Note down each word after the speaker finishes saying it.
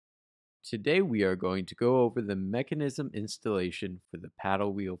Today we are going to go over the mechanism installation for the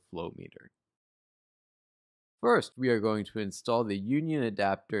paddle wheel flow meter. First, we are going to install the union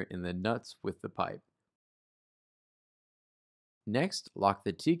adapter in the nuts with the pipe. Next, lock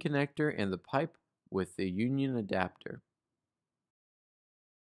the T-connector and the pipe with the union adapter.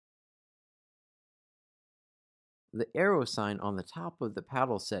 The arrow sign on the top of the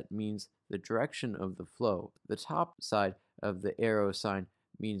paddle set means the direction of the flow. The top side of the arrow sign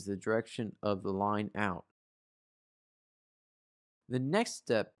means the direction of the line out. The next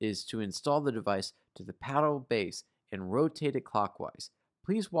step is to install the device to the paddle base and rotate it clockwise.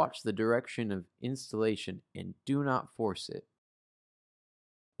 Please watch the direction of installation and do not force it.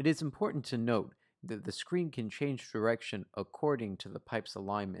 It is important to note that the screen can change direction according to the pipe's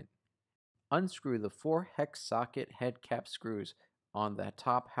alignment. Unscrew the 4 hex socket head cap screws on the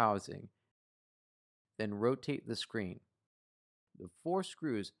top housing, then rotate the screen. The 4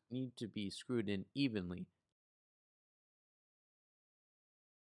 screws need to be screwed in evenly.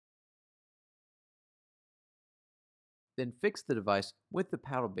 Then fix the device with the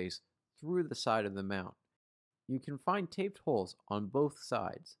paddle base through the side of the mount. You can find taped holes on both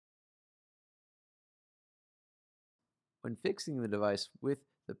sides. When fixing the device with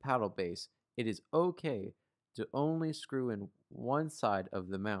the paddle base, it is okay to only screw in one side of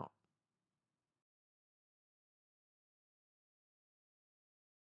the mount.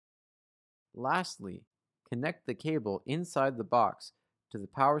 Lastly, connect the cable inside the box to the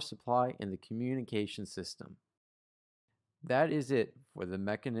power supply and the communication system. That is it for the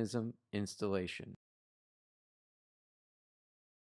mechanism installation.